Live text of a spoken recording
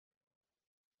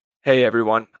Hey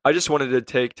everyone. I just wanted to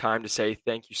take time to say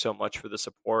thank you so much for the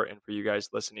support and for you guys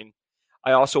listening.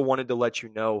 I also wanted to let you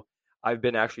know I've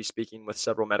been actually speaking with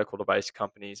several medical device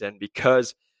companies, and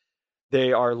because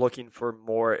they are looking for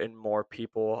more and more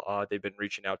people, they've been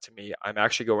reaching out to me. I'm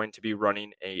actually going to be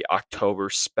running a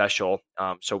October special,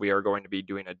 so we are going to be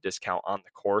doing a discount on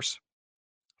the course.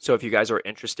 So if you guys are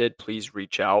interested, please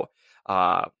reach out.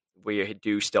 Uh, we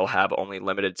do still have only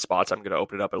limited spots. I'm going to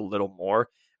open it up a little more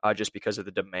just because of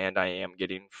the demand I am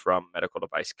getting from medical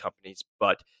device companies.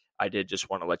 But I did just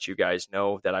want to let you guys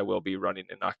know that I will be running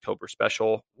an October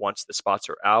special. Once the spots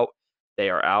are out, they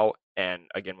are out. And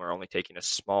again, we're only taking a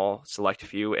small select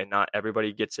few, and not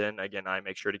everybody gets in. Again, I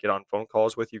make sure to get on phone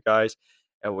calls with you guys,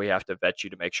 and we have to vet you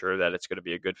to make sure that it's going to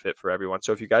be a good fit for everyone.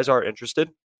 So if you guys are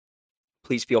interested,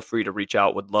 please feel free to reach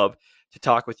out. Would love to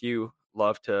talk with you.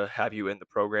 Love to have you in the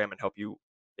program and help you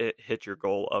hit your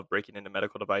goal of breaking into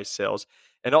medical device sales.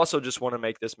 And also, just want to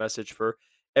make this message for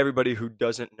everybody who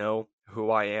doesn't know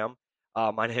who I am.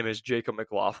 My name is Jacob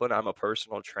McLaughlin. I'm a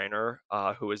personal trainer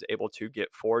who was able to get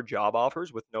 4 job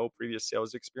offers with no previous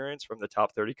sales experience from the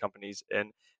top 30 companies in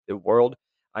the world.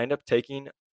 I ended up taking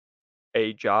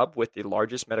a job with the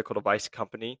largest medical device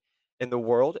company in the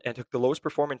world and took the lowest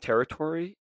performing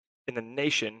territory in the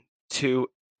nation to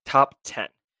top 10.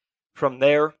 From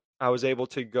there, I was able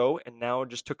to go and now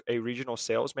just took a regional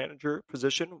sales manager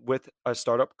position with a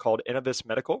startup called Innovis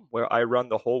Medical, where I run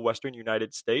the whole Western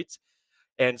United States.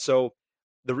 And so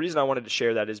the reason I wanted to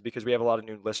share that is because we have a lot of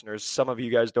new listeners. Some of you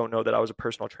guys don't know that I was a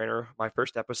personal trainer. My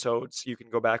first episodes, you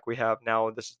can go back. We have now,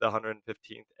 this is the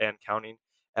 115th and counting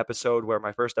episode, where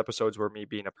my first episodes were me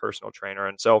being a personal trainer.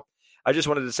 And so I just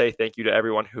wanted to say thank you to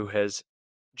everyone who has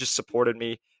just supported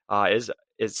me, is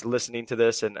listening to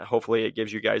this, and hopefully it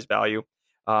gives you guys value.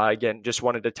 Again, just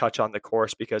wanted to touch on the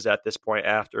course because at this point,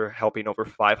 after helping over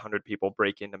 500 people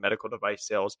break into medical device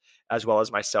sales, as well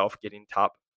as myself getting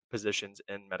top positions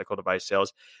in medical device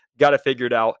sales, got it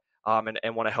figured out,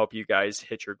 and want to help you guys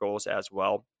hit your goals as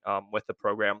well with the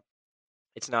program.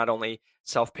 It's not only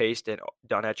self-paced and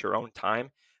done at your own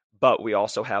time, but we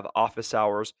also have office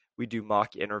hours. We do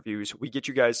mock interviews. We get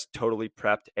you guys totally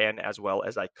prepped, and as well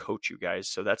as I coach you guys.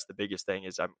 So that's the biggest thing,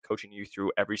 is I'm coaching you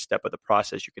through every step of the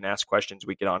process. You can ask questions.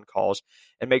 We get on calls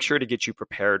and make sure to get you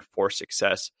prepared for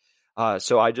success.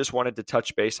 So I just wanted to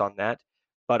touch base on that,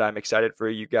 but I'm excited for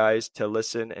you guys to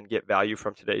listen and get value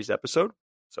from today's episode.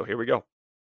 So here we go.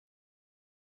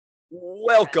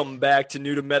 Welcome back to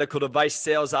New to Medical Device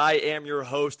Sales. I am your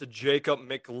host, Jacob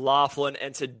McLaughlin.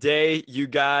 And today, you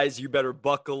guys, you better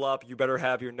buckle up. You better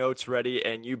have your notes ready,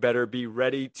 and you better be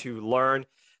ready to learn.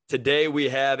 Today, we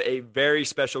have a very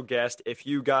special guest. If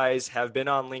you guys have been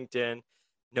on LinkedIn,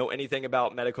 know anything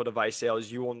about medical device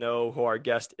sales, you will know who our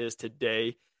guest is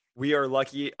today. We are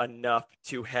lucky enough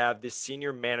to have the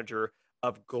senior manager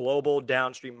of global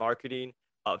downstream marketing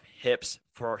of HIPS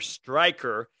for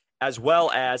Stryker, as well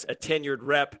as a tenured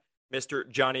rep, Mr.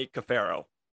 Johnny Cafaro.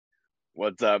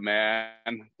 What's up, man?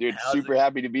 Dude, How's super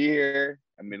happy to be here.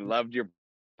 I mean, loved your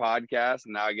podcast,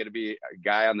 and now I get to be a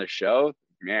guy on the show.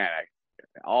 Man,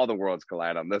 all the worlds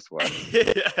collide on this one.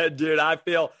 Yeah, dude, I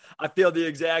feel the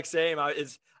exact same. I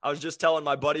was just telling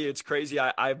my buddy, it's crazy.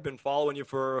 I've been following you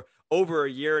for over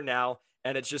a year now,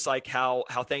 and it's just like how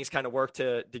things kind of work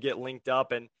to get linked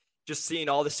up, and just seeing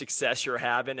all the success you're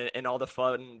having, and all the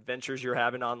fun ventures you're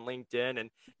having on LinkedIn. And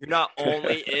you're not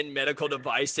only in medical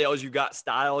device sales, you got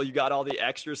style, you got all the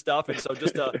extra stuff. And so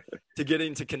just to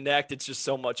getting to connect, it's just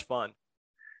so much fun.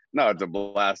 No, it's a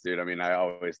blast, dude. I mean, I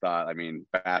always thought, I mean,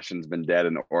 fashion's been dead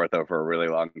in ortho for a really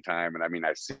long time. And I mean,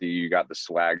 I see you got the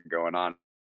swag going on.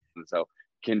 And so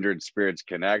kindred spirits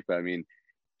connect. But I mean,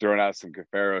 throwing out some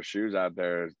Cafaro shoes out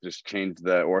there just changed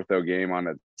the ortho game on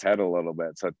its head a little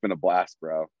bit. So it's been a blast,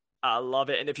 bro. I love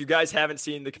it. And if you guys haven't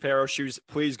seen the Caparo shoes,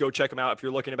 please go check them out. If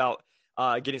you're looking about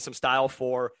getting some style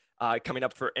for coming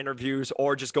up for interviews,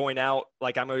 or just going out,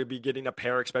 like I'm going to be getting a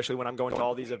pair, especially when I'm going to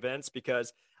all these events,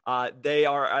 because they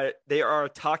are a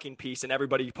talking piece, and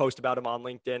everybody posts about them on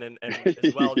LinkedIn, and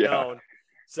is well Yeah. known.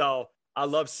 So I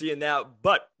love seeing that.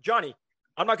 But Johnny,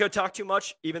 I'm not going to talk too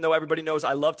much, even though everybody knows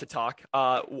I love to talk.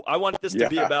 I want this to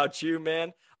be Yeah. about you,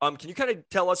 man. Can you kind of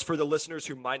tell us, for the listeners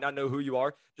who might not know who you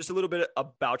are, just a little bit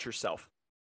about yourself?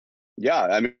 Yeah,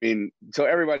 I mean, so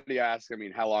everybody asks, I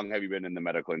mean, how long have you been in the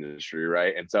medical industry,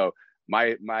 right? And so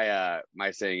my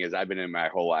saying is I've been in my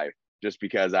whole life, just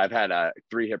because I've had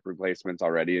 3 hip replacements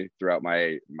already throughout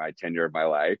my tenure of my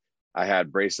life. I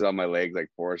had braces on my legs like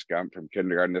Forrest Gump from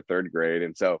kindergarten to 3rd grade,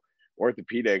 and so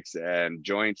orthopedics and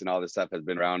joints and all this stuff has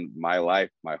been around my life,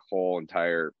 my whole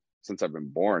entire since I've been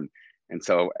born. And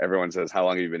so everyone says, how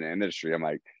long have you been in the industry? I'm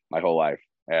like, my whole life.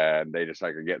 and they just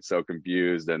like get so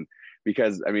confused. And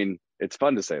because I mean, it's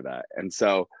fun to say that. And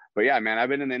so, but yeah, man, I've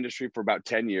been in the industry for about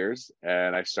 10 years,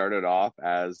 and I started off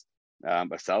as a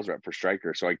sales rep for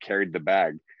Stryker. So I carried the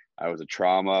bag. I was a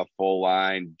trauma, full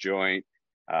line, joint,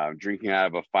 drinking out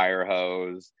of a fire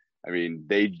hose. I mean,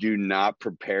 they do not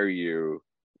prepare you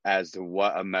as to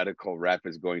what a medical rep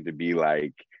is going to be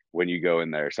like when you go in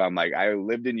there. So I'm like, I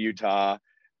lived in Utah,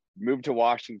 moved to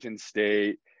Washington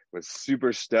State, was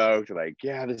super stoked. Like,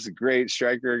 yeah, this is great.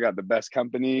 Stryker got the best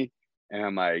company. And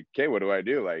I'm like, okay, what do I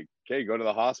do? Like, okay, go to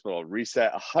the hospital,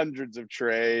 reset hundreds of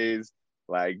trays,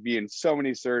 like be in so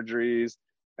many surgeries.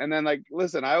 And then like,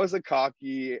 listen, I was a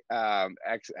cocky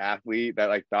ex-athlete that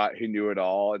like thought he knew it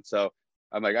all. And so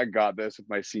I'm like, I got this with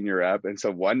my senior rep. And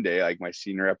so one day, like my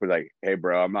senior rep was like, hey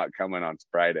bro, I'm not coming on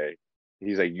Friday.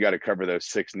 He's like, you got to cover those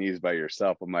 6 knees by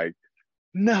yourself. I'm like,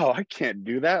 no, I can't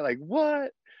do that. Like,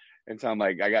 what? And so I'm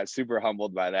like, I got super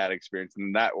humbled by that experience.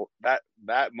 And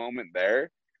that moment there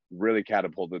really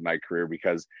catapulted my career,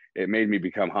 because it made me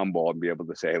become humble and be able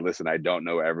to say, hey, listen, I don't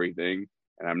know everything,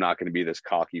 and I'm not going to be this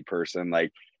cocky person.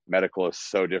 Like, medical is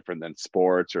so different than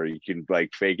sports, or you can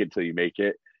like fake it till you make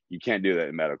it. You can't do that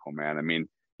in medical, man. I mean,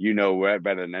 you know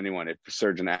better than anyone. If a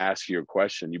surgeon asks you a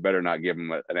question, you better not give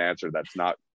him an answer that's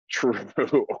not true,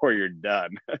 or you're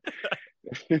done.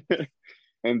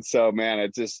 And so, man,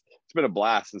 it's been a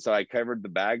blast. And so I covered the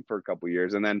bag for a couple of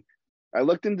years, and then I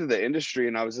looked into the industry,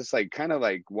 and I was just like, kind of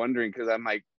like wondering, because I'm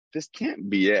like, this can't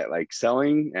be it. Like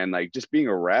selling and like just being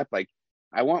a rep, like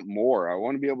I want more. I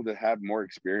want to be able to have more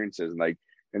experiences.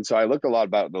 And so I looked a lot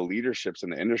about the leaderships in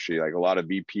the industry, like a lot of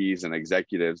VPs and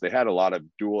executives. They had a lot of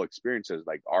dual experiences,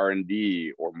 like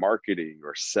R&D or marketing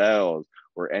or sales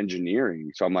or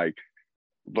engineering. So I'm like,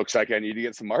 looks like I need to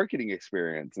get some marketing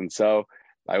experience. And so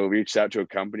I reached out to a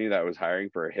company that was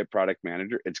hiring for a hip product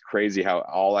manager. It's crazy how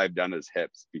all I've done is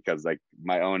hips, because like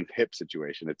my own hip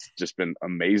situation, it's just been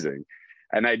amazing.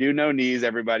 And I do know knees,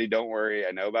 everybody, don't worry.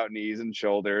 I know about knees and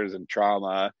shoulders and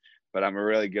trauma, but I'm a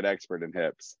really good expert in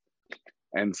hips.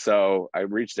 And so I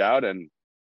reached out and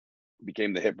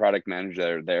became the hip product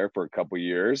manager there for a couple of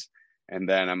years. And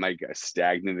then I'm like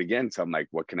stagnant again. So I'm like,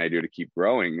 what can I do to keep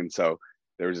growing? And so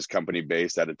there was this company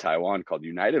based out of Taiwan called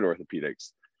United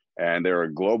Orthopedics. And they were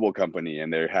a global company,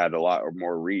 and they had a lot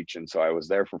more reach. And so I was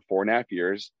there for 4.5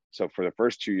 years. So for the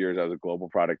first 2 years, I was a global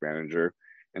product manager.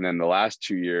 And then the last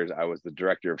 2 years, I was the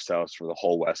director of sales for the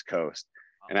whole West Coast.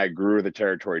 And I grew the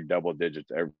territory double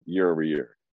digits year over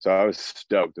year. So I was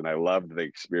stoked, and I loved the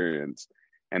experience.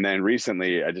 And then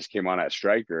recently, I just came on at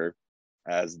Stryker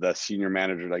as the senior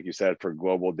manager, like you said, for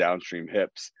global downstream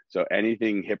hips. So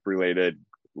anything hip related,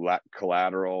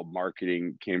 collateral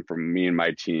marketing came from me and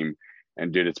my team.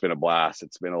 And dude, it's been a blast.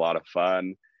 It's been a lot of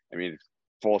fun. I mean,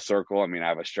 full circle. I mean, I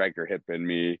have a Stryker hip in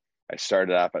me. I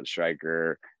started off at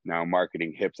Stryker, now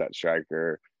marketing hips at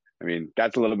Stryker. I mean,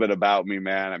 that's a little bit about me,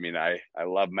 man. I mean, I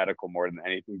love medical more than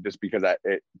anything, just because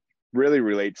it really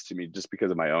relates to me just because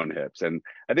of my own hips. And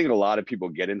I think a lot of people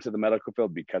get into the medical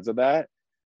field because of that.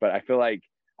 But I feel like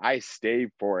I stay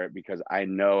for it because I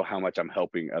know how much I'm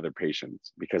helping other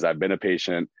patients, because I've been a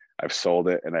patient, I've sold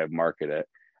it, and I've marketed it.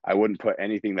 I wouldn't put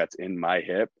anything that's in my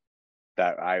hip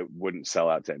that I wouldn't sell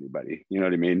out to anybody. You know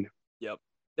what I mean? Yep.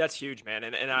 That's huge, man.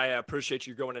 And I appreciate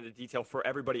you going into detail for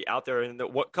everybody out there. And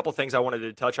what couple things I wanted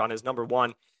to touch on is, number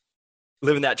one,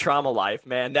 living that trauma life,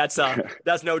 man. That's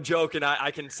no joke. And I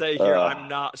can say here, I'm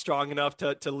not strong enough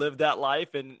to live that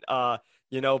life. And,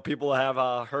 people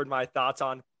have heard my thoughts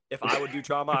on if I would do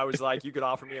trauma. I was like, you could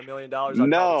offer me $1 million. I'd probably say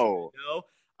no,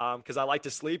 because I like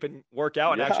to sleep and work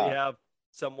out and actually have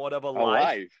somewhat of a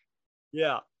life.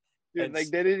 Yeah. Dude, like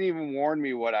they didn't even warn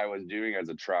me what I was doing as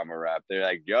a trauma rep. They're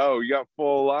like, yo, you got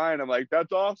full line. I'm like,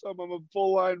 that's awesome. I'm a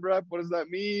full line rep. What does that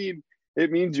mean?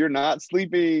 It means you're not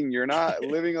sleeping. You're not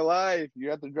living a life. You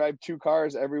have to drive 2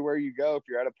 cars everywhere you go. If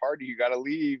you're at a party, you got to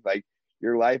leave. Like,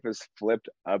 your life is flipped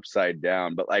upside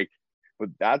down. But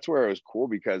that's where it was cool,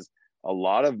 because a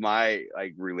lot of my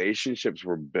like relationships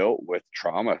were built with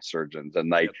trauma surgeons, and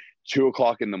like 2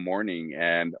 o'clock in the morning,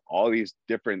 and all these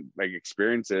different like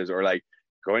experiences, or like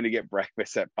going to get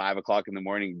breakfast at 5 o'clock in the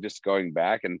morning, just going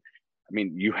back. And I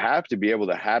mean, you have to be able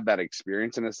to have that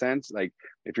experience in a sense. Like,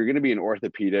 if you're going to be in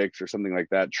orthopedics or something like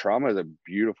that, trauma is a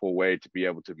beautiful way to be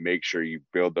able to make sure you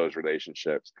build those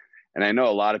relationships. And I know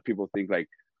a lot of people think like,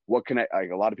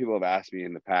 a lot of people have asked me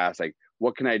in the past, like,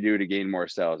 what can I do to gain more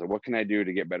sales, or what can I do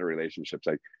to get better relationships?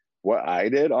 Like, what I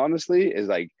did honestly is,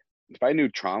 like, if I knew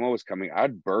trauma was coming,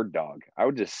 I'd bird dog. I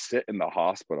would just sit in the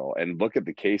hospital and look at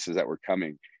the cases that were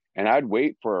coming. And I'd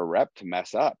wait for a rep to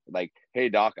mess up. Like, hey,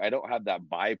 doc, I don't have that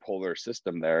bipolar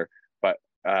system there, but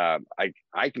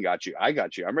I can got you. I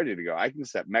got you. I'm ready to go. I can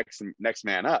step next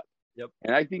man up. Yep.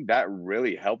 And I think that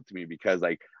really helped me because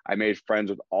like I made friends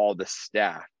with all the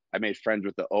staff. I made friends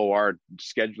with the OR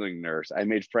scheduling nurse. I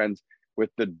made friends with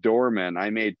the doorman. I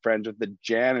made friends with the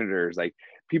janitors. Like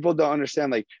people don't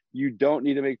understand, like you don't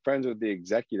need to make friends with the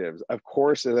executives. Of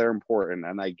course they're important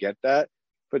and I get that.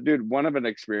 But dude, one of an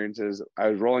experiences, I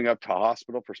was rolling up to a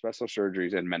hospital for special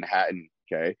surgeries in Manhattan.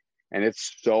 Okay. And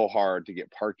it's so hard to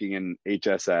get parking in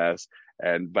HSS.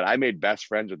 But I made best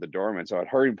friends with the doorman. So I'd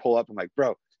hurry and pull up. I'm like,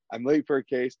 bro, I'm late for a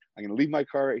case. I'm going to leave my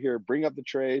car right here. Bring up the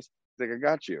trays. He's like, I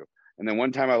got you. And then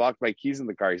one time I locked my keys in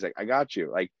the car. He's like, I got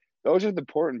you. Like, those are the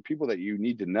important people that you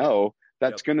need to know.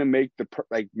 That's going to make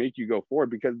make you go forward.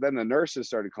 Because then the nurses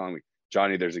started calling me,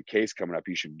 Johnny, there's a case coming up.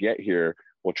 You should get here.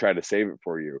 We'll try to save it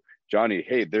for you. Johnny,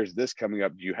 hey, there's this coming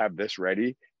up. Do you have this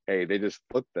ready? Hey, they just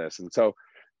flipped this. And so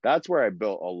that's where I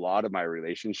built a lot of my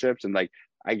relationships. And like,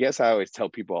 I guess I always tell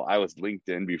people I was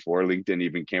LinkedIn before LinkedIn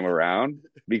even came around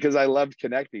because I loved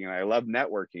connecting and I loved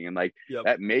networking. And like,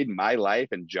 that made my life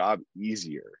and job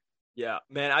easier. Yeah,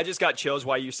 man, I just got chills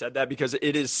while you said that because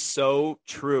it is so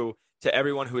true to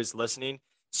everyone who is listening.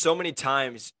 So many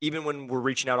times, even when we're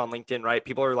reaching out on LinkedIn, right?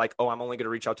 People are like, oh, I'm only going to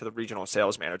reach out to the regional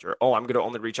sales manager. Oh, I'm going to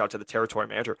only reach out to the territory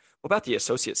manager. What about the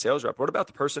associate sales rep? What about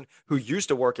the person who used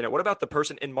to work in it? What about the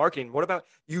person in marketing? What about,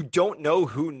 you don't know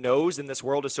who knows, and this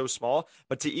world is so small.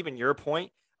 But to even your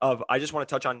point of, I just want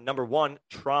to touch on number one,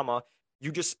 trauma.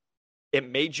 It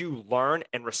made you learn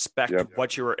and respect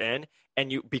what you were in.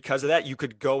 And because of that, you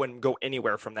could go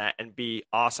anywhere from that and be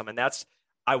awesome. And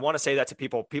I want to say that to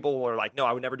people. People are like, no,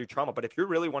 I would never do trauma. But if you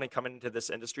really want to come into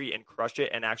this industry and crush it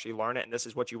and actually learn it, and this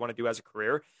is what you want to do as a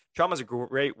career, trauma is a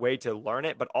great way to learn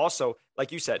it. But also,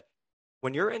 like you said,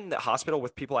 when you're in the hospital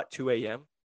with people at 2 a.m.,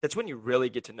 that's when you really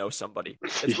get to know somebody.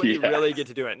 That's when you really get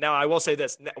to do it. Now, I will say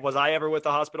this. Was I ever with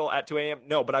the hospital at 2 a.m.?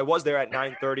 No, but I was there at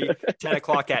 9:30, 10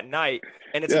 o'clock at night.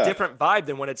 And it's a different vibe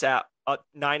than when it's at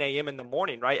 9 a.m. in the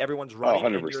morning, right? Everyone's running.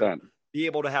 100%. Be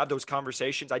able to have those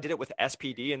conversations. I did it with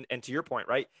SPD. And to your point,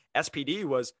 right? SPD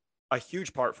was a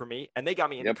huge part for me. And they got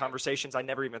me into conversations I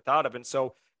never even thought of. And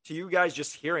so to you guys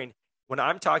just hearing, when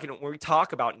we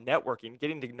talk about networking,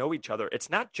 getting to know each other, it's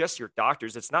not just your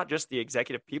doctors. It's not just the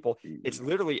executive people. It's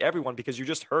literally everyone, because you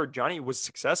just heard Johnny was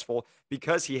successful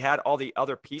because he had all the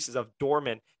other pieces of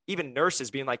doormen, even nurses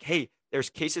being like, hey, there's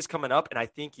cases coming up and I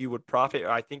think you would profit, or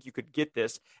I think you could get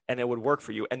this and it would work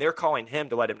for you. And they're calling him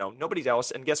to let him know. Nobody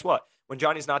else. And guess what? When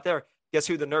Johnny's not there, guess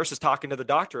who the nurse is talking to the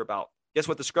doctor about? Guess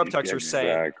what the scrub techs are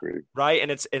saying, right?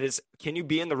 And it is, can you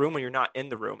be in the room when you're not in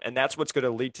the room? And that's what's going to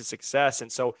lead to success.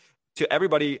 And so to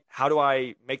everybody, how do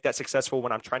I make that successful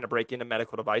when I'm trying to break into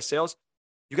medical device sales?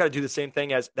 You got to do the same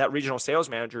thing as that regional sales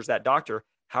manager, is that doctor.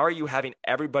 How are you having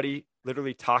everybody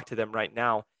literally talk to them right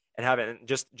now and have it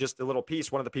just a little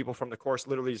piece? One of the people from the course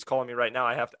literally is calling me right now.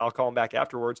 I'll call him back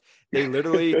afterwards. They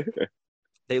literally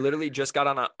just got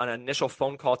on an initial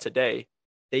phone call today.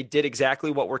 They did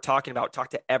exactly what we're talking about.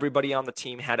 Talked to everybody on the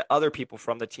team, had other people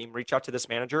from the team reach out to this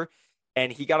manager.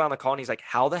 And he got on the call and he's like,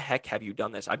 how the heck have you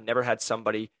done this? I've never had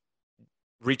somebody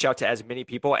reach out to as many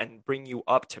people and bring you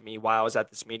up to me while I was at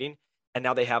this meeting. And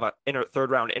now they have a third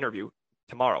round interview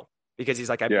tomorrow, because he's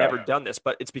like, I've never done this,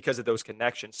 but it's because of those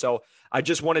connections. So I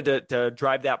just wanted to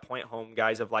drive that point home,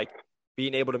 guys, of like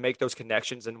being able to make those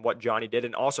connections and what Johnny did.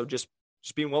 And also just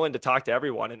being willing to talk to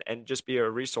everyone and just be a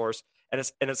resource. And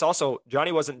it's also,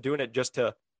 Johnny wasn't doing it just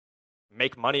to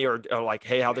make money or like,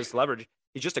 hey, how this leverage.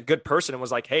 He's just a good person and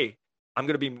was like, hey, I'm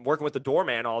going to be working with the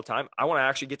doorman all the time. I want to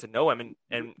actually get to know him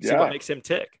and see what makes him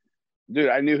tick. Dude,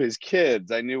 I knew his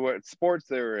kids. I knew what sports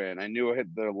they were in. I knew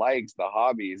their likes, the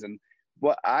hobbies. And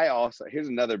here's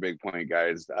another big point,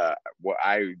 guys. What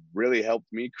I really helped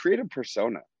me, create a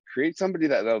persona, create somebody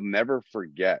that they'll never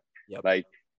forget. Like,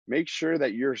 make sure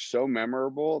that you're so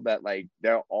memorable that like,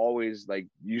 they'll always like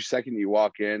second you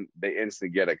walk in, they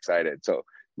instantly get excited. So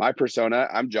my persona,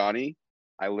 I'm Johnny.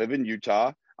 I live in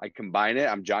Utah. I combine it.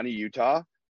 I'm Johnny Utah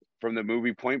from the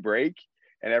movie Point Break.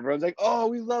 And everyone's like, oh,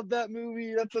 we love that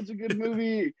movie. That's such a good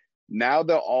movie. Now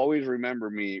they'll always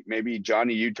remember me, maybe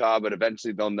Johnny Utah, but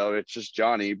eventually they'll know it's just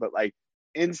Johnny. But like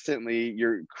instantly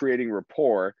you're creating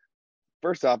rapport.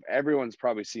 First off, everyone's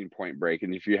probably seen Point Break.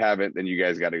 And if you haven't, then you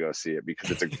guys got to go see it, because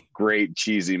it's a great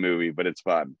cheesy movie, but it's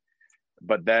fun.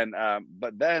 But then I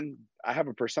have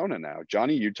a persona now.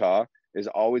 Johnny Utah is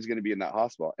always going to be in that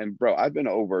hospital. And bro, I've been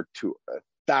over to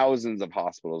thousands of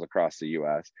hospitals across the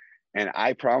US. And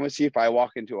I promise you, if I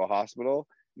walk into a hospital,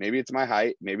 maybe it's my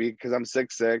height, maybe because I'm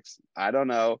 6'6", I don't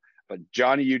know, but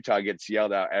Johnny Utah gets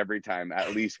yelled out every time,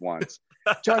 at least once.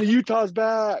 Johnny Utah's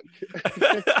back.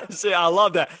 See, I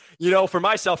love that. For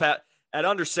myself, at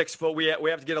under 6 foot, we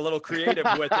have to get a little creative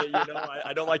with it.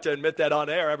 I don't like to admit that on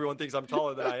air. Everyone thinks I'm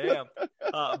taller than I am.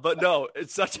 But no,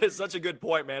 it's such a good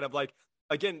point, man. Of like,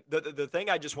 again, the thing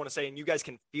I just want to say, and you guys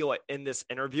can feel it in this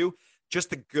interview, just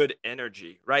the good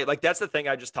energy, right? Like that's the thing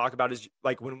I just talk about is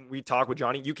like when we talk with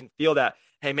Johnny, you can feel that,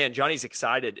 hey man, Johnny's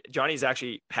excited. Johnny's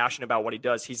actually passionate about what he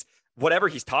does. He's whatever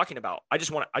he's talking about. I just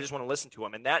want to listen to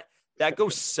him. And that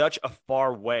goes such a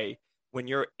far way when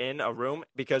you're in a room,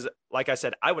 because like I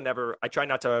said, I try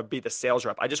not to be the sales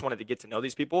rep. I just wanted to get to know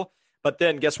these people. But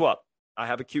then guess what? I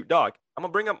have a cute dog. I'm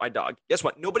gonna bring up my dog. Guess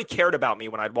what? Nobody cared about me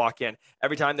when I'd walk in.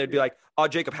 Every time they'd be like, "Oh,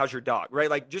 Jacob, how's your dog?" Right?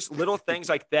 Like just little things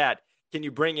like that. Can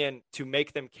you bring in to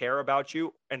make them care about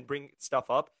you and bring stuff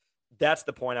up? That's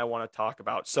the point I want to talk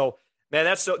about. So, man,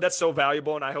 that's so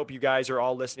valuable, and I hope you guys are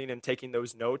all listening and taking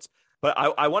those notes. But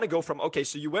I want to go from okay,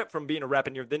 so you went from being a rep,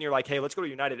 and you're like, hey, let's go to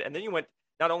United, and then you went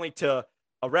not only to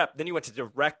a rep, then you went to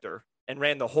director and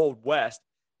ran the whole West,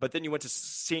 but then you went to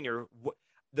senior.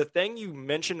 The thing you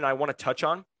mentioned, and I want to touch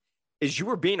on, is you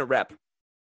were being a rep,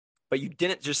 but you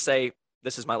didn't just say,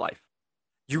 this is my life.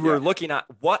 You were looking at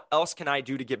what else can I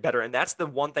do to get better? And that's the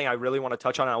one thing I really want to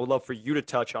touch on. And I would love for you to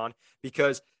touch on,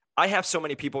 because I have so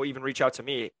many people even reach out to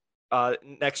me.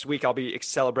 Next week, I'll be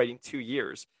celebrating 2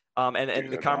 years.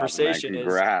 And the conversation awesome,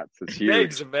 congrats. is it's huge.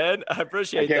 Thanks, man. I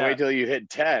appreciate that. I can't wait till you hit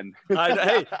 10.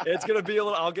 Hey, it's going to be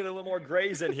I'll get a little more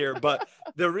grays in here. But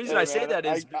the reason I say that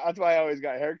is that's why I always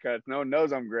got haircuts. No one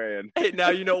knows I'm graying. Hey, now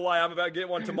you know why I'm about to get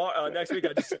one tomorrow. Next week,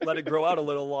 I just let it grow out a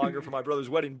little longer for my brother's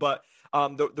wedding. But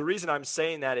the reason I'm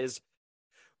saying that is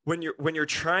when you're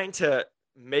trying to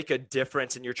make a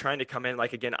difference and you're trying to come in,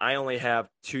 like, again, I only have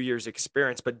 2 years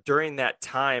experience, but during that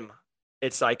time,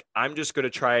 it's like, I'm just going to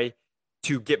try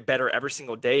to get better every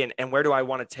single day. And where do I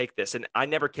want to take this? And I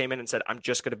never came in and said, I'm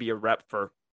just going to be a rep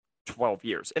for 12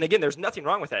 years. And again, there's nothing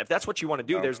wrong with that. If that's what you want to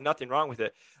do, there's nothing wrong with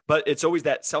it. But it's always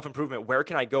that self-improvement. Where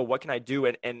can I go? What can I do?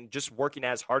 And just working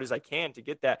as hard as I can to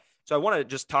get that. So I want to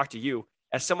just talk to you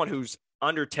as someone who's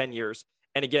under 10 years.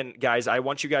 And again, guys, I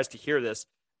want you guys to hear this.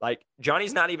 Like,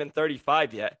 Johnny's not even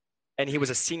 35 yet. And he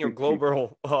was a senior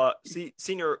global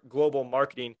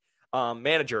marketing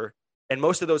manager. And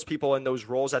most of those people in those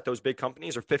roles at those big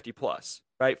companies are 50 plus,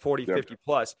 right? 40, 50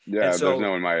 plus. Yeah, so, there's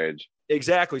no one my age.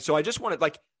 Exactly. So I just wanted,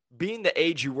 like, being the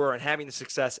age you were and having the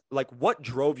success, like, what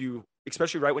drove you,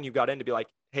 especially right when you got in, to be like,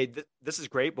 hey, this is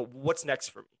great, but what's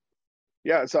next for me?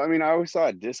 Yeah. So, I mean, I always saw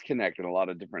a disconnect in a lot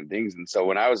of different things. And so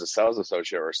when I was a sales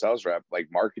associate or a sales rep, like,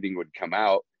 marketing would come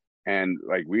out. And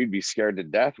like, we'd be scared to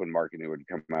death when marketing would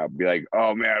come out, be like,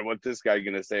 oh man, what's this guy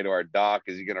going to say to our doc?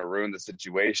 Is he going to ruin the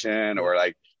situation? Or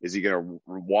like, is he going to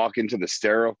walk into the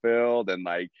sterile field and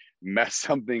like mess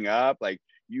something up? Like,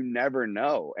 you never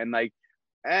know.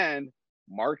 And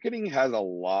marketing has a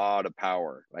lot of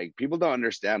power. Like, people don't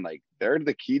understand, like, they're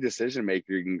the key decision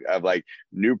making of like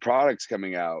new products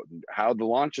coming out, how the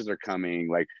launches are coming,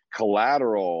 like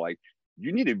collateral. Like,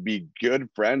 you need to be good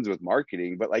friends with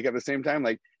marketing, but like at the same time,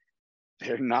 like,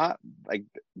 they're not, like,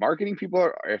 marketing people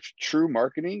are, if true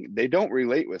marketing, they don't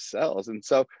relate with sales. And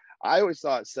so I always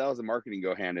thought sales and marketing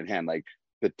go hand in hand. Like,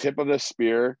 the tip of the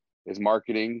spear is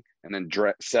marketing, and then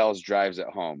sales drives it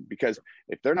home, because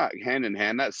if they're not hand in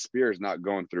hand, that spear is not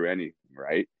going through anything,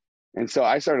 right? And so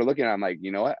I started looking at, I'm like,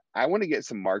 you know what, I want to get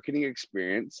some marketing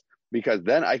experience, because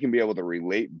then I can be able to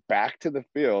relate back to the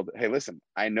field. Hey, listen,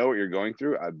 I know what you're going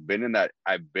through. I've been in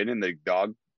the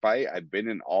dog fight. I've been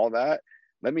in all that.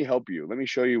 Let me help you. Let me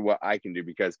show you what I can do,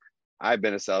 because I've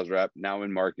been a sales rep, now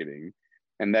in marketing.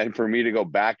 And then for me to go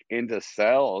back into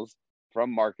sales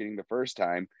from marketing the first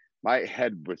time, my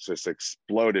head was just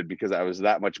exploded, because I was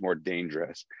that much more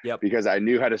dangerous. Because I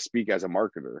knew how to speak as a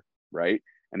marketer, right?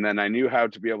 And then I knew how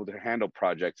to be able to handle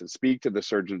projects and speak to the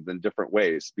surgeons in different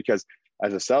ways. Because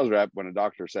as a sales rep, when a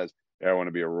doctor says, hey, I want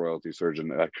to be a royalty surgeon,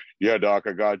 like, yeah, doc,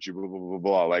 I got you, blah, blah, blah,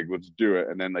 blah, like, let's do it.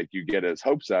 And then like, you get his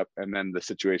hopes up, and then the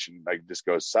situation like just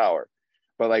goes sour.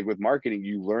 But like with marketing,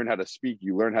 you learn how to speak,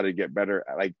 you learn how to get better,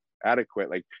 like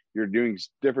adequate, like you're doing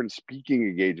different speaking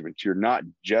engagements. You're not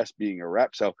just being a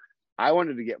rep. So I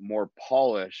wanted to get more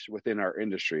polish within our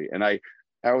industry. And I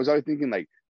was always thinking, like,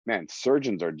 man,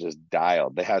 surgeons are just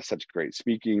dialed. They have such great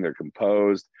speaking, they're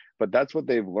composed, but that's what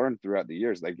they've learned throughout the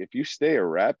years. Like, if you stay a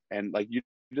rep, and like you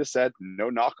just said, no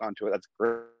knock onto it, that's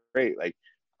great. Like,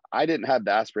 I didn't have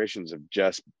the aspirations of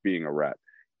just being a rep,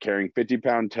 carrying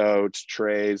 50-pound totes,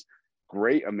 trays,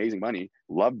 great, amazing money,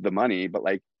 loved the money, but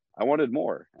like, I wanted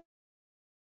more.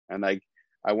 And like,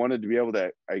 I wanted to be able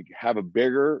to like have a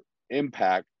bigger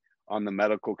impact on the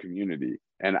medical community.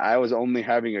 And I was only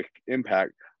having an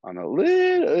impact on a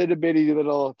little bitty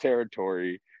little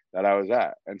territory that I was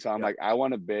at. And so I'm like, I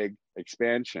want a big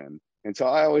expansion. And so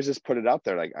I always just put it out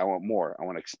there, like, I want more, I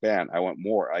want to expand, I want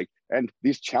more. Like, and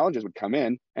these challenges would come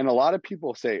in, and a lot of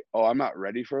people say, "Oh, I'm not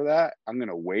ready for that. I'm going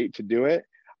to wait to do it."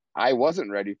 I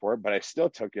wasn't ready for it, but I still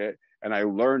took it and I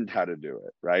learned how to do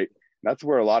it. Right. That's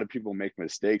where a lot of people make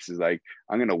mistakes, is like,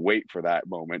 I'm going to wait for that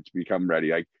moment to become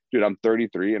ready. Like, dude, I'm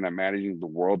 33 and I'm managing the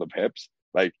world of hips,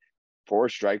 like, for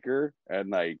Stryker. And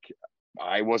like,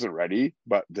 I wasn't ready,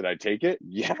 but did I take it?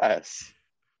 Yes.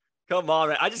 Come on,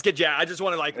 man. I just get, yeah, I just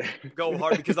want to like go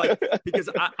hard because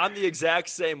I'm the exact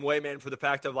same way, man, for the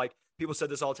fact of like, people said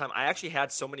this all the time. I actually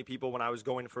had so many people when I was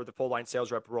going for the full line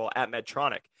sales rep role at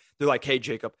Medtronic. They're like, "Hey,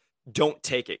 Jacob, don't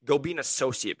take it. Go be an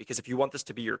associate, because if you want this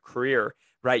to be your career,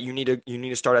 right, you need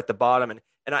to start at the bottom."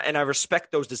 And I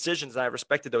respect those decisions, and I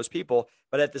respected those people.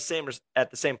 But at the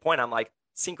same point, I'm like,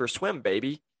 sink or swim,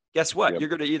 baby. Guess what? Yep. You're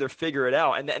going to either figure it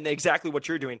out, and exactly what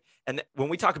you're doing. And when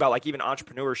we talk about like even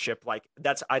entrepreneurship, like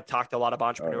I talked to a lot of Oh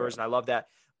entrepreneurs, yeah. and I love that.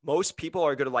 Most people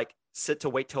are going to like sit to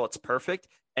wait till it's perfect.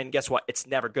 And guess what? It's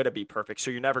never going to be perfect. So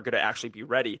you're never going to actually be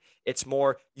ready. It's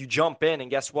more you jump in,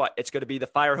 and guess what? It's going to be the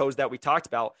fire hose that we talked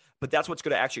about. But that's what's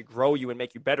going to actually grow you and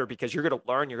make you better, because you're going to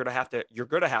learn. You're going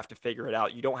to have to figure it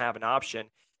out. You don't have an option.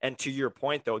 And to your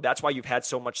point, though, that's why you've had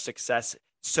so much success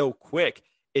so quick,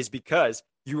 is because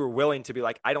you were willing to be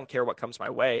like, I don't care what comes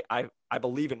my way. I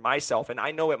believe in myself, and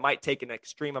I know it might take an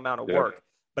extreme amount of Yep. work,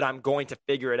 but I'm going to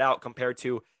figure it out. Compared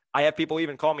to, I have people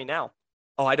even call me now.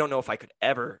 Oh, I don't know if I could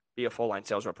ever be a full line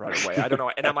sales rep right away. I don't know.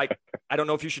 And I'm like, I don't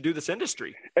know if you should do this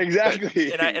industry.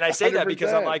 Exactly. And I say that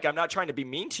because I'm 100%. like, I'm not trying to be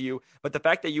mean to you, but the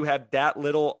fact that you have that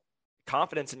little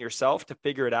confidence in yourself to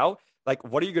figure it out, like,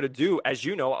 what are you going to do? As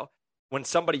you know, when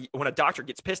a doctor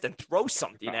gets pissed and throws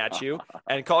something at you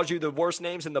and calls you the worst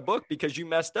names in the book because you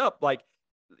messed up, like,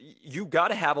 you got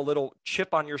to have a little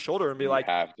chip on your shoulder and be You like,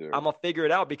 have to. I'm gonna figure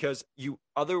it out, because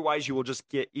otherwise you will just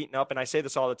get eaten up. And I say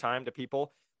this all the time to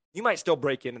people. You might still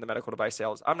break into the medical device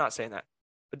sales. I'm not saying that,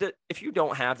 but if you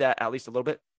don't have that at least a little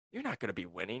bit, you're not going to be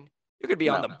winning. You're going to be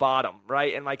on No. the bottom,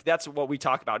 right? And like, that's what we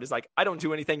talk about, is like, I don't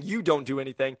do anything, you don't do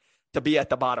anything to be at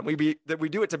the bottom. We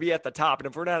do it to be at the top. And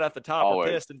if we're not at the top, we're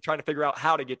Always. pissed and trying to figure out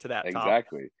how to get to that top.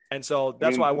 Exactly. And so I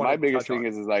that's why I mean, my wanted to biggest touch thing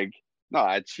on. is like, no,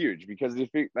 it's huge, because if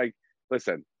you like,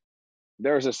 listen,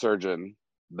 there's a surgeon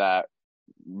that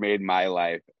made my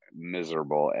life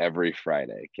miserable every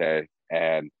Friday. Okay.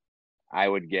 And I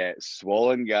would get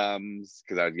swollen gums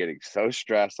because I was getting so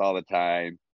stressed all the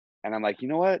time. And I'm like, you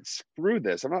know what? Screw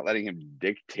this. I'm not letting him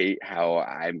dictate how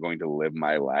I'm going to live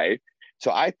my life. So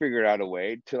I figured out a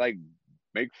way to like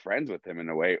make friends with him in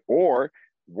a way, or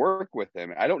work with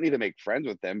him. I don't need to make friends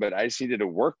with him, but I just needed to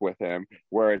work with him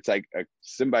where it's like a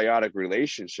symbiotic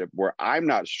relationship where I'm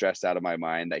not stressed out of my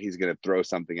mind that he's going to throw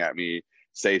something at me,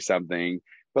 say something.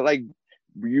 But like,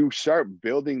 you start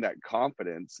building that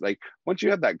confidence. Like, once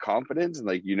you have that confidence and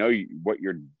like, what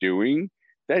you're doing,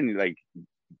 then like,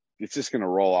 it's just going to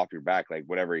roll off your back, like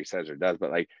whatever he says or does.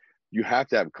 But like, you have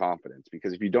to have confidence,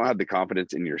 because if you don't have the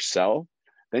confidence in yourself,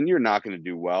 then you're not going to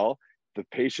do well. The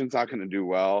patient's not going to do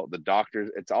well. The doctors,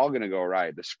 it's all going to go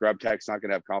right. The scrub tech's not going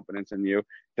to have confidence in you.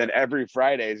 Then every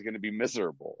Friday is going to be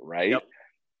miserable, right? Yep.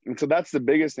 And so that's the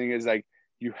biggest thing, is like,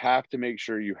 you have to make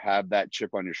sure you have that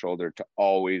chip on your shoulder to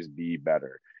always be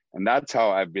better. And that's how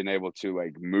I've been able to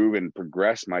like move and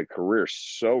progress my career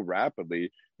so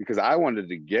rapidly, because I wanted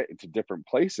to get into different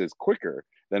places quicker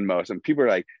than most. And people are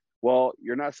like, well,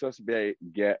 you're not supposed to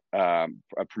get a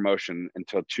promotion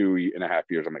until 2.5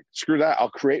 years. I'm like, screw that. I'll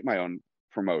create my own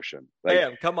promotion. Like,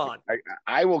 Bam, come on.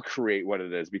 I will create what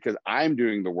it is, because I'm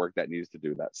doing the work that needs to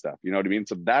do that stuff. You know what I mean?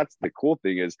 So that's the cool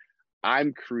thing, is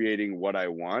I'm creating what I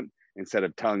want instead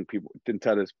of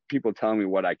people telling me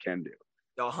what I can do.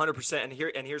 100%.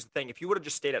 And here's the thing. If you would have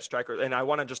just stayed at Stryker, and I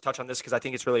want to just touch on this because I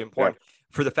think it's really Yeah. important,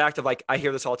 for the fact of like, I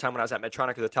hear this all the time when I was at Medtronic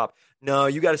at the top. No,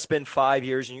 you got to spend 5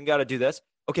 years and you got to do this.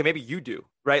 Okay, maybe you do,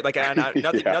 right? Like, nothing,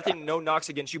 Yeah. nothing, no knocks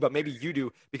against you, but maybe you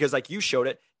do, because like you showed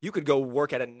it. You could go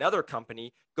work at another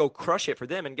company, go crush it for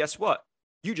them, and guess what?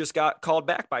 You just got called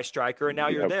back by Stryker, and now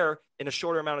you're Yep. there in a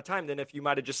shorter amount of time than if you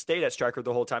might have just stayed at Stryker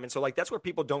the whole time. And so like, that's where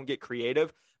people don't get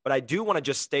creative. But I do want to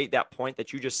just state that point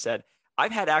that you just said.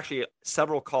 I've had actually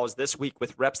several calls this week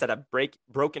with reps that have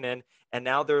broken in, and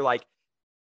now they're like,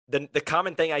 the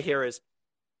common thing I hear is,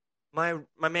 my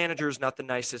manager is not the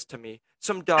nicest to me.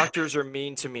 Some doctors are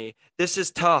mean to me. This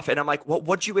is tough. And I'm like, well,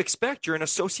 what'd you expect? You're an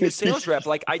associate sales rep.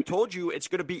 Like, I told you it's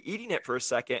going to be eating it for a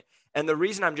second. And the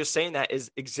reason I'm just saying that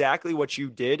is exactly what you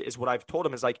did, is what I've told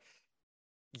them, is like,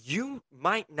 you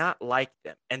might not like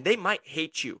them and they might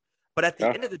hate you. But at the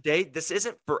Yeah. end of the day, this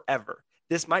isn't forever.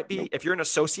 This might be, Nope. if you're an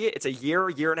associate, it's a year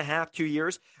and a half, 2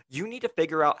 years. You need to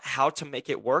figure out how to make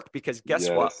it work, because guess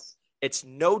what? Yes. It's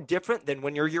no different than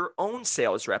when you're your own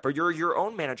sales rep or you're your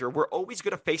own manager. We're always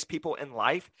going to face people in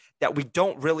life that we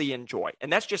don't really enjoy.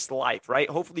 And that's just life, right?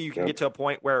 Hopefully you can Yep. get to a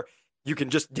point where you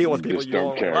can just deal with You people just you don't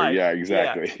only care. like. Yeah, Yeah.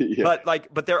 exactly. Yeah.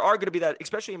 But there are going to be that,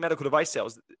 especially in medical device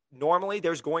sales. Normally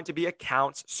there's going to be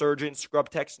accounts, surgeons, scrub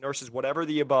techs, nurses, whatever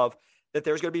the above, that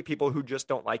there's going to be people who just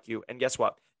don't like you. And guess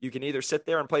what? You can either sit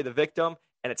there and play the victim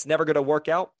and it's never going to work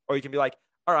out, or you can be like,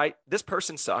 all right, this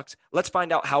person sucks. Let's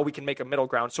find out how we can make a middle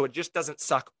ground so it just doesn't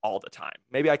suck all the time.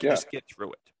 Maybe I can Yeah. just get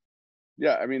through it.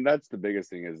 Yeah. I mean, that's the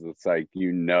biggest thing is it's like,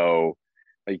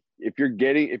 like if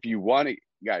you want to,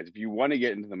 guys, if you want to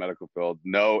get into the medical field,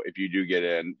 know if you do get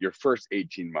in, your first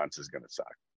 18 months is going to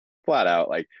suck flat out.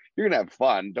 Like you're going to have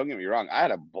fun. Don't get me wrong. I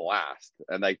had a blast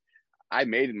and like I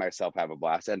made myself have a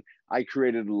blast and I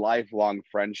created lifelong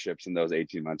friendships in those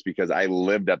 18 months because I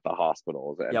lived at the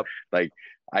hospitals and Yep. like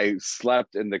I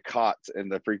slept in the cots in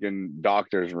the freaking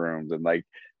doctor's rooms and like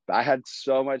I had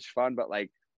so much fun. But like,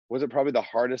 was it probably the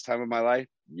hardest time of my life?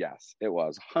 Yes, it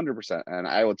was 100%. And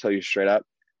I will tell you straight up,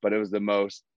 but it was the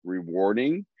most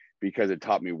rewarding because it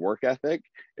taught me work ethic.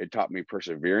 It taught me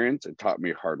perseverance. It taught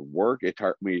me hard work. It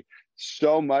taught me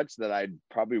so much that I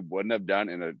probably wouldn't have done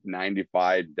in a 9 to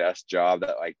 5 desk job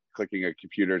that like clicking at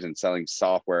computers and selling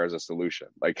software as a solution.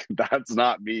 Like that's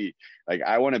not me. Like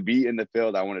I want to be in the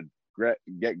field. I want to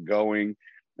get going.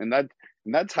 And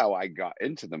that's how I got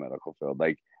into the medical field.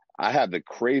 Like I have the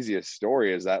craziest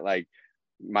story is that like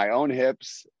my own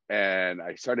hips and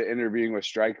I started interviewing with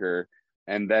Stryker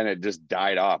and then it just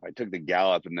died off. I took the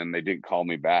Gallup and then they didn't call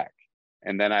me back.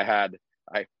 And then I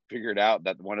figured out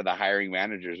that one of the hiring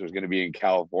managers was going to be in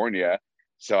California.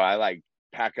 So I like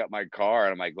pack up my car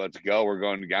and I'm like, let's go. We're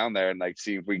going down there and like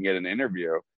see if we can get an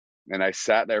interview. And I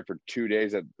sat there for 2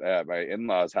 days at my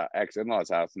ex-in-laws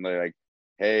house and they're like,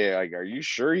 hey, like, are you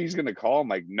sure he's going to call? I'm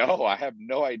like, no, I have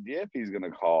no idea if he's going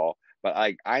to call, but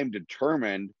like, I'm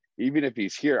determined, even if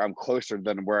he's here, I'm closer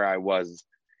than where I was.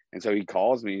 And so he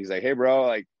calls me, he's like, hey bro,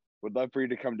 like would love for you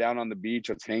to come down on the beach.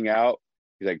 Let's hang out.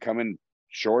 He's like, come in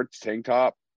shorts, tank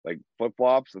top, like flip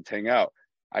flops. Let's hang out.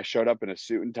 I showed up in a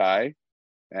suit and tie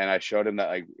and I showed him that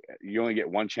like, you only get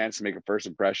one chance to make a first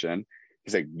impression.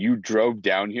 He's like, you drove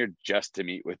down here just to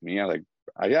meet with me. I was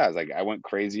like, yeah, I was like, I went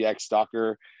crazy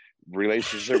ex-stalker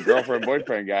relationship girlfriend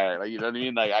boyfriend guy, like you know what I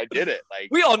mean, like I did it. Like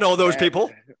we all know those people.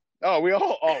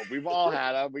 We've all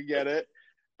had them, we get it.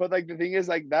 But like the thing is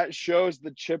like that shows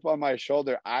the chip on my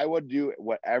shoulder. I would do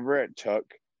whatever it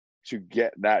took to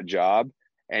get that job,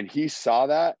 and he saw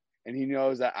that and he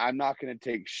knows that I'm not going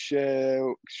to take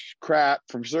crap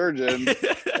from surgeons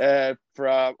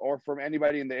from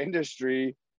anybody in the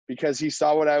industry because he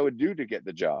saw what I would do to get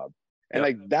the job. And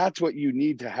like, that's what you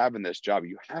need to have in this job.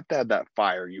 You have to have that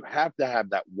fire. You have to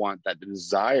have that want, that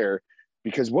desire,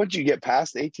 because once you get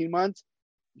past 18 months,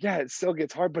 yeah, it still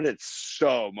gets hard, but it's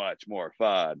so much more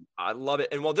fun. I love it.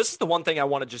 And well, this is the one thing I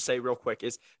want to just say real quick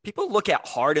is people look at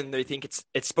hard and they think it's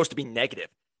supposed to be negative.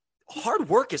 Hard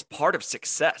work is part of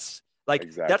success. Like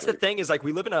Exactly. That's the thing is like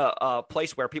we live in a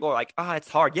place where people are like, it's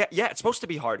hard. Yeah, it's supposed to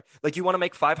be hard. Like you want to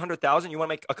make 500,000, you want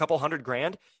to make a couple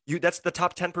 $100,000. That's the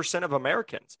top 10% of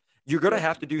Americans. You're going to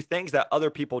have to do things that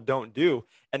other people don't do.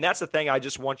 And that's the thing I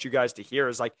just want you guys to hear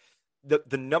is like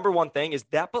the number one thing is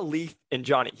that belief in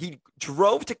Johnny. He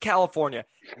drove to California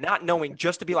not knowing,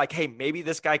 just to be like, hey, maybe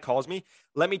this guy calls me.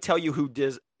 Let me tell you who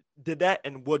did that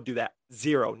and would do that.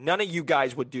 Zero. None of you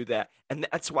guys would do that. And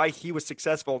that's why he was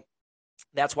successful.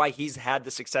 That's why he's had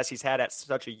the success he's had at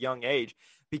such a young age.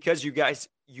 Because you guys,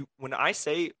 when I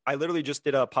say, I literally just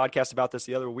did a podcast about this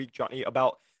the other week, Johnny,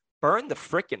 about burn the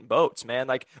freaking boats, man.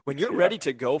 Like when you're ready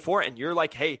to go for it and you're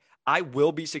like, hey, I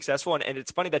will be successful. And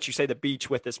it's funny that you say the beach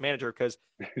with this manager, because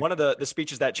one of the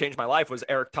speeches that changed my life was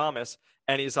Eric Thomas.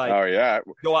 And he's like, oh yeah,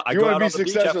 I go out on the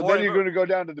beach at 4 then you're going to go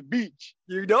down to the beach.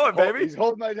 You know it, baby. He's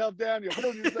holding myself down. You're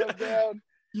holding yourself down.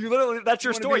 You literally, that's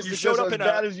your story. You showed up in as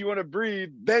bad as you want to breathe,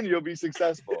 then you'll be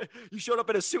successful. You showed up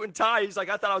in a suit and tie. He's like,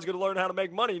 I thought I was going to learn how to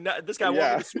make money. This guy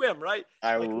wanted me to swim, right?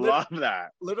 I love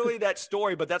that. Literally that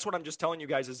story. But that's what I'm just telling you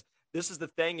guys is this is the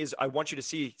thing is I want you to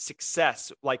see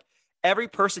success. Like every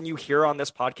person you hear on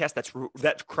this podcast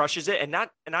that crushes it, and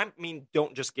I mean,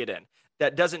 don't just get in.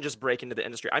 That doesn't just break into the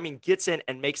industry. I mean, gets in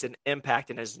and makes an impact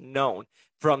and is known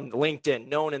from LinkedIn,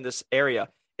 known in this area.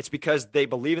 It's because they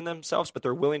believe in themselves, but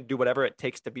they're willing to do whatever it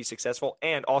takes to be successful,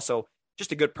 and also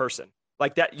just a good person.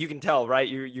 Like that, you can tell, right?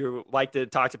 You like to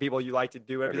talk to people, you like to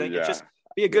do everything. It's just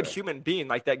be a good human being.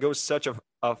 Like that goes such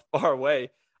a far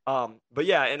way. But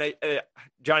yeah, and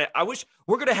Johnny, I wish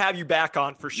we're gonna have you back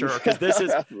on for sure, because this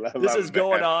is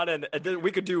going on, and we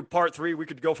could do part 3. We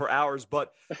could go for hours.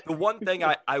 But the one thing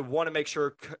I want to make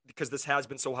sure, because this has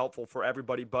been so helpful for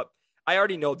everybody, but I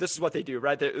already know this is what they do,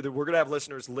 right? We're going to have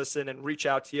listeners listen and reach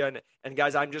out to you. And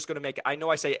guys, I'm just going to I know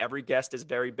I say every guest is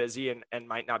very busy and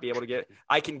might not be able to get,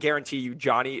 I can guarantee you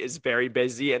Johnny is very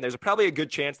busy and there's probably a good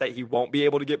chance that he won't be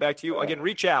able to get back to you. Again,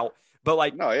 reach out, but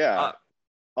like, no, yeah,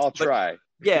 I'll try.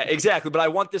 Yeah, exactly. But I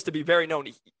want this to be very known.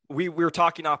 We were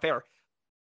talking off air,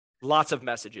 lots of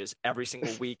messages every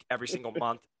single week, every single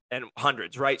month, and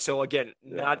hundreds, right? So again,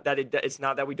 not that it's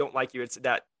not that we don't like you. It's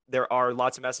that there are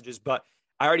lots of messages, but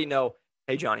I already know,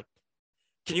 hey, Johnny,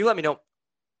 can you let me know,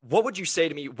 what would you say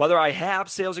to me, whether I have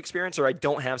sales experience or I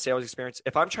don't have sales experience?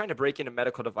 If I'm trying to break into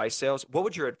medical device sales, what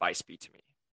would your advice be to me?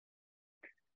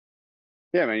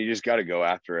 Yeah, man, you just got to go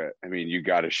after it. I mean, you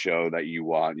got to show that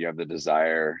you have the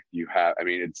desire.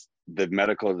 It's the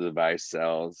medical device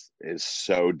sales is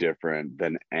so different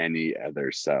than any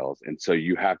other sales. And so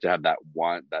you have to have that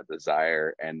want, that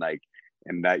desire, and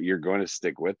that you're going to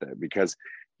stick with it, because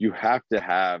you have to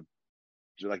have,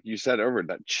 like you said, over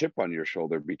that chip on your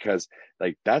shoulder, because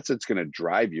like that's what's going to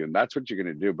drive you and that's what you're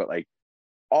going to do. But like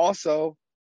also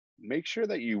make sure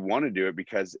that you want to do it,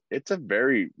 because it's a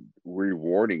very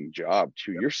rewarding job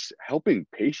too. You're helping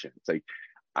patients. Like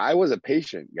I was a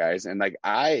patient, guys, and like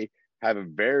I have a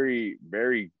very,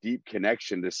 very deep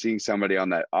connection to seeing somebody on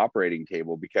that operating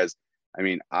table, because I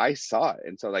mean, I saw it.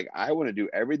 And so like I want to do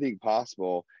everything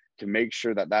possible to make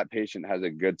sure that that patient has a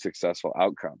good, successful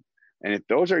outcome. And if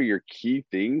those are your key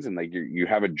things, and like you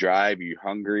have a drive, you're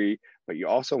hungry, but you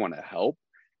also want to help,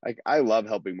 like I love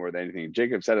helping more than anything.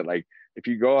 Jacob said it, like if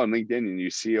you go on LinkedIn and you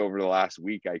see over the last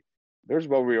week, there's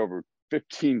probably over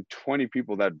 15, 20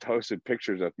 people that posted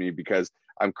pictures of me because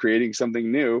I'm creating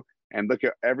something new, and look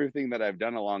at everything that I've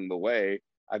done along the way.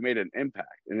 I've made an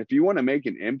impact. And if you want to make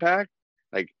an impact,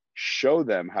 like show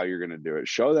them how you're going to do it.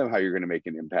 Show them how you're going to make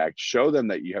an impact. Show them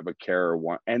that you have a care or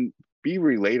want, and be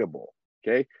relatable.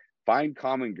 Okay. Find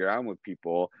common ground with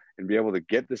people and be able to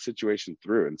get the situation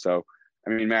through. And so, I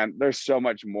mean, man, there's so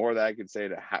much more that I could say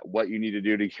to what you need to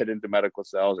do to get into medical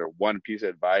sales, or one piece of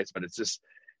advice, but it's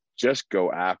just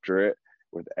go after it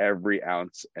with every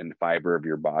ounce and fiber of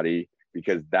your body,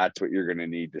 because that's what you're going to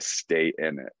need to stay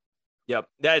in it. Yep.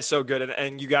 That is so good.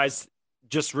 And you guys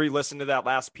just re-listen to that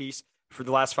last piece for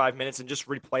the last 5 minutes and just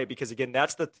replay it, because again,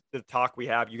 that's the talk we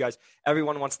have. You guys,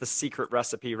 everyone wants the secret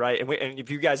recipe, right? And if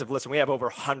you guys have listened, we have over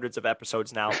hundreds of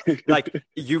episodes now. Like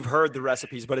you've heard the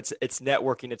recipes, but it's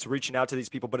networking, it's reaching out to these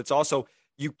people, but it's also,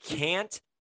 you can't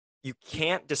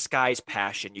disguise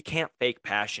passion. You can't fake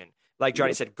passion. Like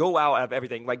Johnny said, go out of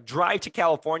everything, like drive to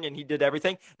California, and he did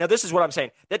everything. Now, this is what I'm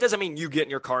saying. That doesn't mean you get in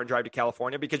your car and drive to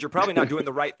California, because you're probably not doing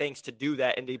the right things to do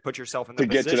that and to put yourself in the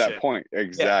position. To get to that point.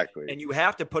 Exactly. Yeah. And you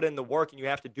have to put in the work and you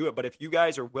have to do it. But if you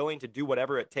guys are willing to do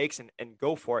whatever it takes and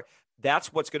go for it,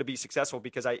 that's what's going to be successful.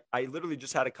 Because I literally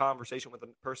just had a conversation with a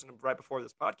person right before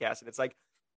this podcast. And it's like,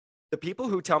 the people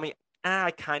who tell me,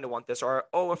 I kind of want this, or,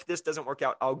 oh, if this doesn't work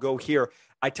out, I'll go here.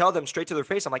 I tell them straight to their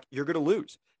face, I'm like, you're going to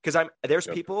lose. Because there's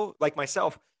people like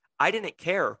myself, I didn't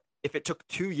care if it took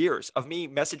 2 years of me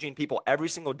messaging people every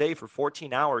single day for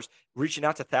 14 hours, reaching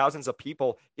out to thousands of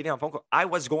people, getting on phone call. I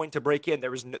was going to break in.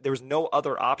 There was no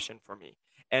other option for me.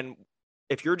 And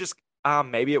if you're just,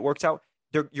 maybe it works out,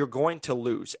 you're going to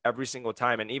lose every single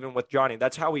time. And even with Johnny,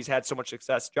 that's how he's had so much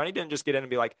success. Johnny didn't just get in and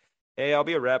be like, hey, I'll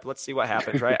be a rep. Let's see what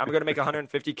happens, right? I'm going to make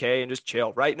 150K and just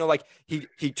chill, right? No, like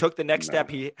he took the next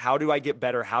step. How do I get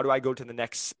better? How do I go to the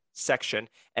next section?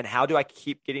 And how do I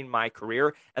keep getting my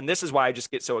career? And this is why I just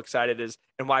get so excited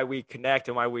and why we connect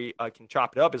and why we can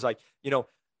chop it up is like,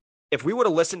 if we would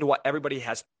have listened to what everybody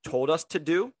has told us to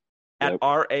do at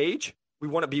our age, we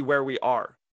want to be where we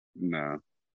are. No.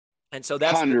 And so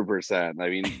that's 100%. I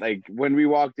mean, like when we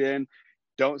walked in,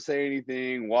 don't say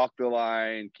anything, walk the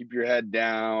line, keep your head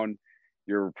down.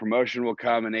 Your promotion will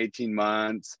come in 18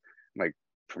 months. I'm like,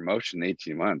 promotion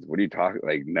 18 months? What are you talking?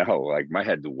 Like, no, like my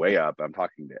head's way up. I'm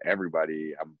talking to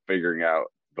everybody. I'm figuring out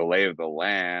the lay of the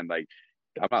land. Like,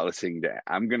 I'm not listening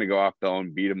I'm going to go off the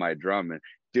own beat of my drum. And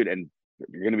dude, and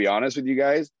you're going to be honest with you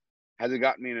guys, has it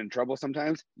gotten me in trouble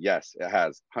sometimes? Yes, it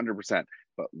has, 100%.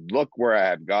 But look where I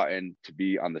have gotten to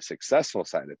be on the successful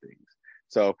side of things.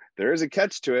 So there is a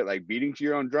catch to it. Like beating to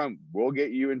your own drum will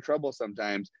get you in trouble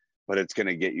sometimes, but it's going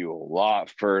to get you a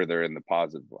lot further in the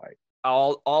positive light.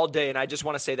 All day. And I just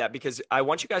want to say that because I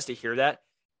want you guys to hear that.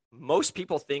 Most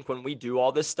people think when we do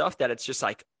all this stuff that it's just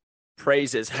like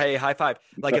praises. Hey, high five.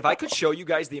 Like if I could show you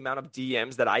guys the amount of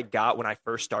DMs that I got when I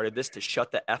first started this to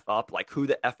shut the F up, like who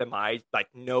the F am I, like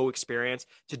no experience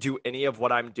to do any of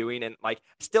what I'm doing. And like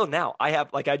still now I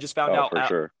have, like I just found out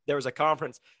there was a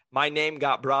conference. My name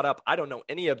got brought up. I don't know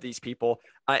any of these people.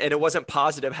 And it wasn't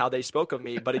positive how they spoke of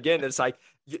me. But again, it's like,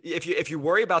 if you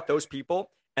worry about those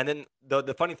people And then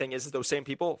the funny thing is those same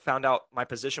people found out my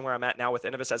position where I'm at now with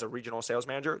Innovis as a regional sales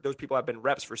manager. Those people have been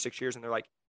reps for 6 years, and they're like,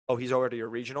 "Oh, he's already a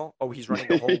regional. Oh, he's running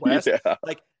the whole West." Yeah.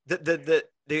 Like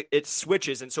it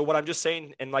switches. And so what I'm just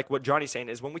saying, and like what Johnny's saying,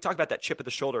 is when we talk about that chip at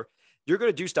the shoulder, you're going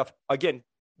to do stuff again.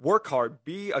 Work hard,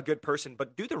 be a good person,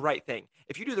 but do the right thing.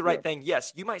 If you do the right Yep. thing,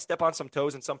 yes, you might step on some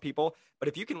toes in some people, but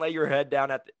if you can lay your head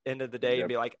down at the end of the day and Yep.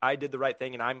 be like, I did the right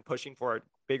thing and I'm pushing for a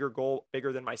bigger goal,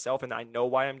 bigger than myself, and I know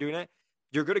why I'm doing it,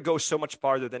 you're going to go so much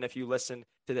farther than if you listen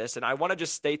to this. And I want to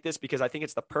just state this because I think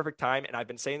it's the perfect time. And I've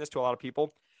been saying this to a lot of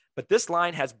people, but this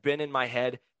line has been in my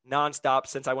head nonstop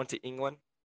since I went to England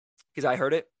because I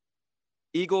heard it.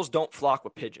 Eagles don't flock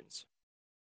with pigeons.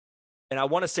 And I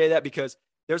want to say that because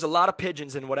there's a lot of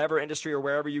pigeons in whatever industry or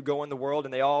wherever you go in the world,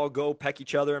 and they all go peck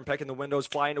each other and peck in the windows,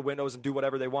 fly into windows, and do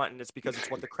whatever they want. And it's because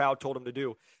it's what the crowd told them to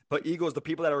do. But Eagles, the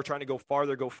people that are trying to go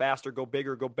farther, go faster, go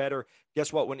bigger, go better,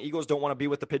 guess what? When Eagles don't want to be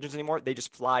with the pigeons anymore, they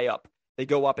just fly up. They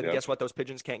go up, and Yep. guess what? Those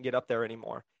pigeons can't get up there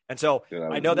anymore. And so Dude,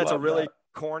 I I know that's a love really that.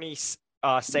 corny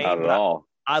Not saying, at but all.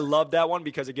 I love that one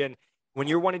because, again, when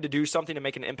you're wanting to do something to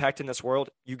make an impact in this world,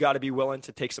 you got to be willing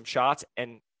to take some shots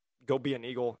and go be an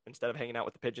eagle instead of hanging out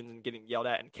with the pigeons and getting yelled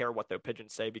at and care what the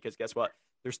pigeons say, because guess what?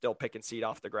 They're still picking seed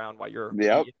off the ground while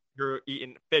Yep. you're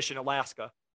eating fish in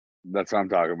Alaska. That's what I'm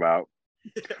talking about.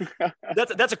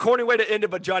 That's a corny way to end it,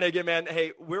 but Johnny, again, man,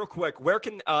 hey, real quick, where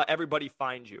can everybody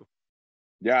find you?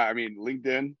 Yeah, I mean,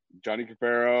 LinkedIn, Johnny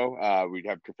Cafaro. We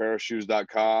have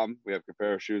CafaroShoes.com. We have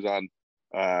Cafaro Shoes on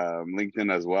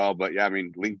LinkedIn as well. But yeah, I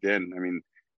mean, LinkedIn, I mean,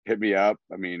 hit me up.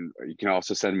 I mean, you can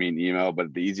also send me an email,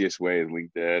 but the easiest way is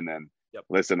LinkedIn. And Yep.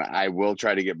 listen, I will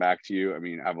try to get back to you. I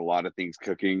mean, I have a lot of things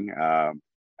cooking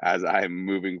as I'm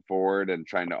moving forward and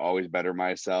trying to always better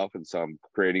myself. And so I'm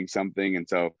creating something. And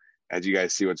so as you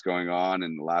guys see what's going on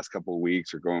in the last couple of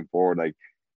weeks or going forward, like,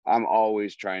 I'm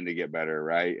always trying to get better,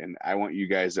 right? And I want you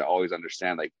guys to always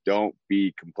understand, like, don't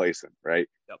be complacent, right?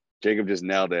 Yep. Jacob just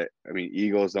nailed it. I mean,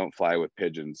 eagles don't fly with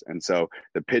pigeons. And so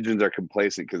the pigeons are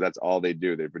complacent because that's all they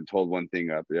do. They've been told one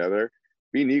thing or the other.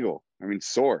 Be an eagle. I mean,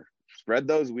 soar, spread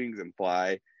those wings and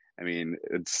fly. I mean,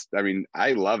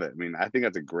 I love it. I mean, I think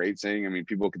that's a great saying. I mean,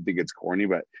 people can think it's corny,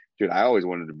 but dude, I always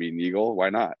wanted to be an eagle. Why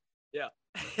not? Yeah.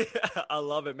 I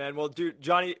love it, man. Well, dude,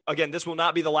 Johnny, again, this will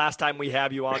not be the last time we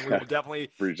have you on. We will definitely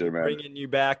Appreciate be it, man. bringing you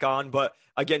back on. But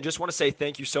again, just want to say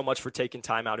thank you so much for taking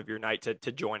time out of your night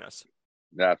to join us.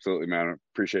 Yeah, absolutely, man.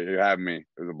 Appreciate you having me.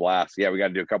 It was a blast. Yeah, we got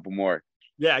to do a couple more.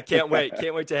 Yeah, I can't wait.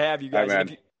 Can't wait to have you All right, guys. And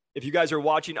man. if you guys are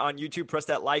watching on YouTube, press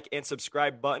that like and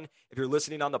subscribe button. If you're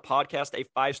listening on the podcast, a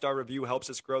 5-star review helps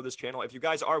us grow this channel. If you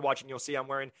guys are watching, you'll see I'm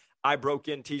wearing I Broke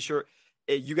In t-shirt.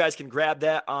 You guys can grab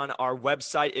that on our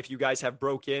website if you guys have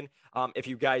broke in. If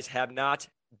you guys have not,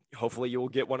 hopefully you will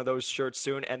get one of those shirts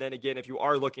soon. And then again, if you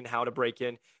are looking how to break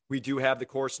in, we do have the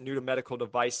course New to Medical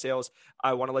Device Sales.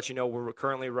 I want to let you know we're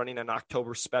currently running an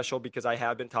October special because I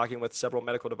have been talking with several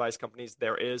medical device companies.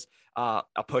 There is a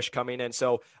push coming in.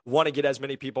 So want to get as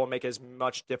many people and make as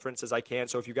much difference as I can.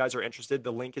 So if you guys are interested,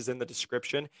 the link is in the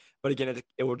description. But again,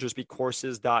 it will just be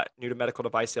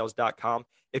courses.newtomedicaldevicesales.com.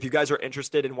 If you guys are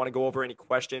interested and want to go over any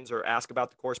questions or ask about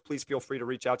the course, please feel free to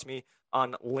reach out to me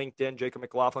on LinkedIn, Jacob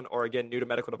McLaughlin, or again, New to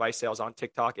Medical Device Sales on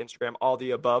TikTok, Instagram, all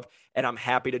the above. And I'm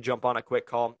happy to jump on a quick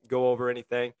call, go over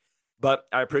anything. But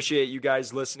I appreciate you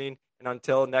guys listening. And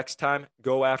until next time,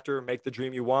 go after, make the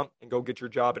dream you want, and go get your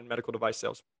job in medical device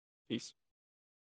sales. Peace.